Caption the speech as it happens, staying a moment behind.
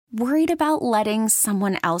Worried about letting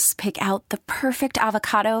someone else pick out the perfect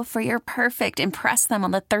avocado for your perfect impress them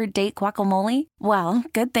on the third date guacamole? Well,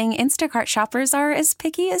 good thing Instacart shoppers are as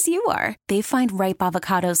picky as you are. They find ripe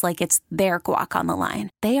avocados like it's their guac on the line.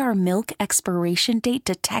 They are milk expiration date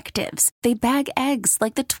detectives. They bag eggs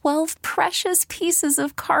like the 12 precious pieces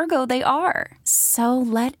of cargo they are. So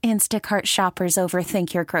let Instacart shoppers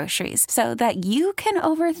overthink your groceries so that you can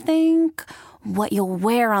overthink what you'll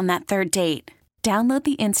wear on that third date. Download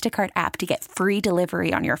the Instacart app to get free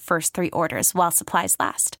delivery on your first 3 orders while supplies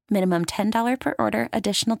last. Minimum $10 per order.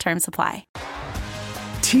 Additional terms apply.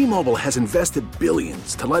 T-Mobile has invested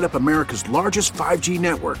billions to light up America's largest 5G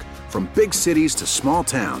network, from big cities to small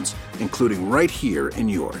towns, including right here in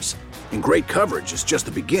yours. And great coverage is just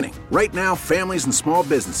the beginning. Right now, families and small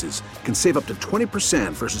businesses can save up to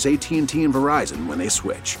 20% versus AT&T and Verizon when they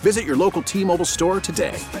switch. Visit your local T-Mobile store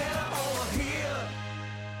today.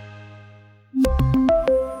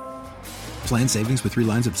 Plan savings with 3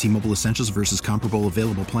 lines of T-Mobile Essentials versus comparable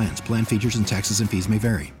available plans. Plan features and taxes and fees may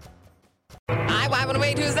vary. Hi, why would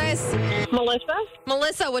wait? Who's this? Melissa?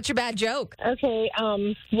 Melissa, what's your bad joke? Okay,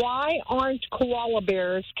 why aren't koala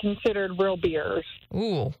bears considered real bears?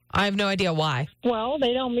 Ooh, I have no idea why. Well,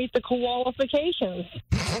 they don't meet the qualifications.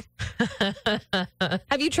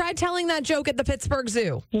 Have you tried telling that joke at the Pittsburgh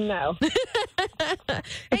Zoo? No.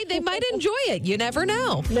 Hey, they might enjoy it. You never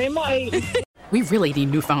know. They might. We really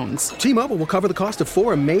need new phones. T-Mobile will cover the cost of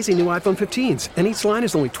 4 amazing new iPhone 15s, and each line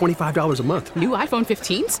is only $25 a month. New iPhone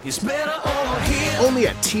 15s? It's better over here. Only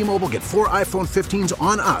at T-Mobile, get 4 iPhone 15s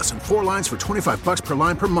on us and 4 lines for $25 per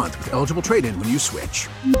line per month with eligible trade-in when you switch.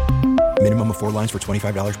 Minimum of 4 lines for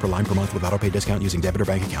 $25 per line per month with autopay discount using debit or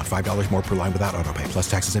bank account. $5 more per line without autopay, plus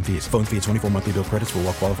taxes and fees. Phone fee at 24 monthly bill credits for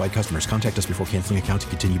well-qualified customers. Contact us before canceling account to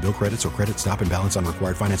continue bill credits or credit stop and balance on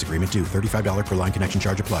required finance agreement due. $35 per line connection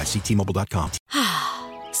charge applies. See T-Mobile.com.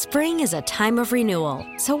 Spring is a time of renewal,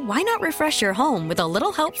 so why not refresh your home with a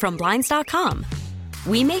little help from Blinds.com?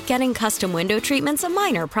 We make getting custom window treatments a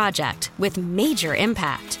minor project with major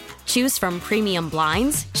impact. Choose from premium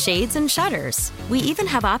blinds, shades, and shutters. We even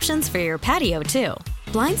have options for your patio, too.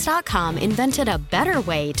 Blinds.com invented a better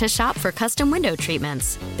way to shop for custom window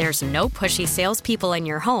treatments. There's no pushy salespeople in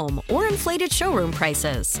your home or inflated showroom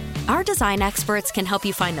prices. Our design experts can help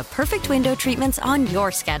you find the perfect window treatments on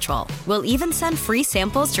your schedule. We'll even send free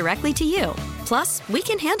samples directly to you. Plus, we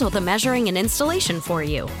can handle the measuring and installation for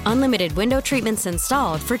you. Unlimited window treatments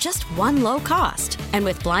installed for just one low cost. And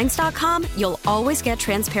with Blinds.com, you'll always get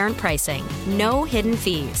transparent pricing. No hidden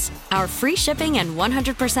fees. Our free shipping and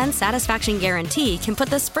 100% satisfaction guarantee can put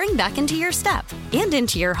the spring back into your step and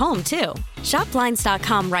into your home, too. Shop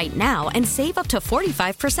Blinds.com right now and save up to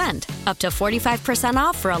 45%. Up to 45%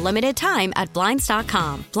 off for a limited time at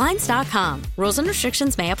Blinds.com. Blinds.com. Rules and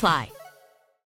restrictions may apply.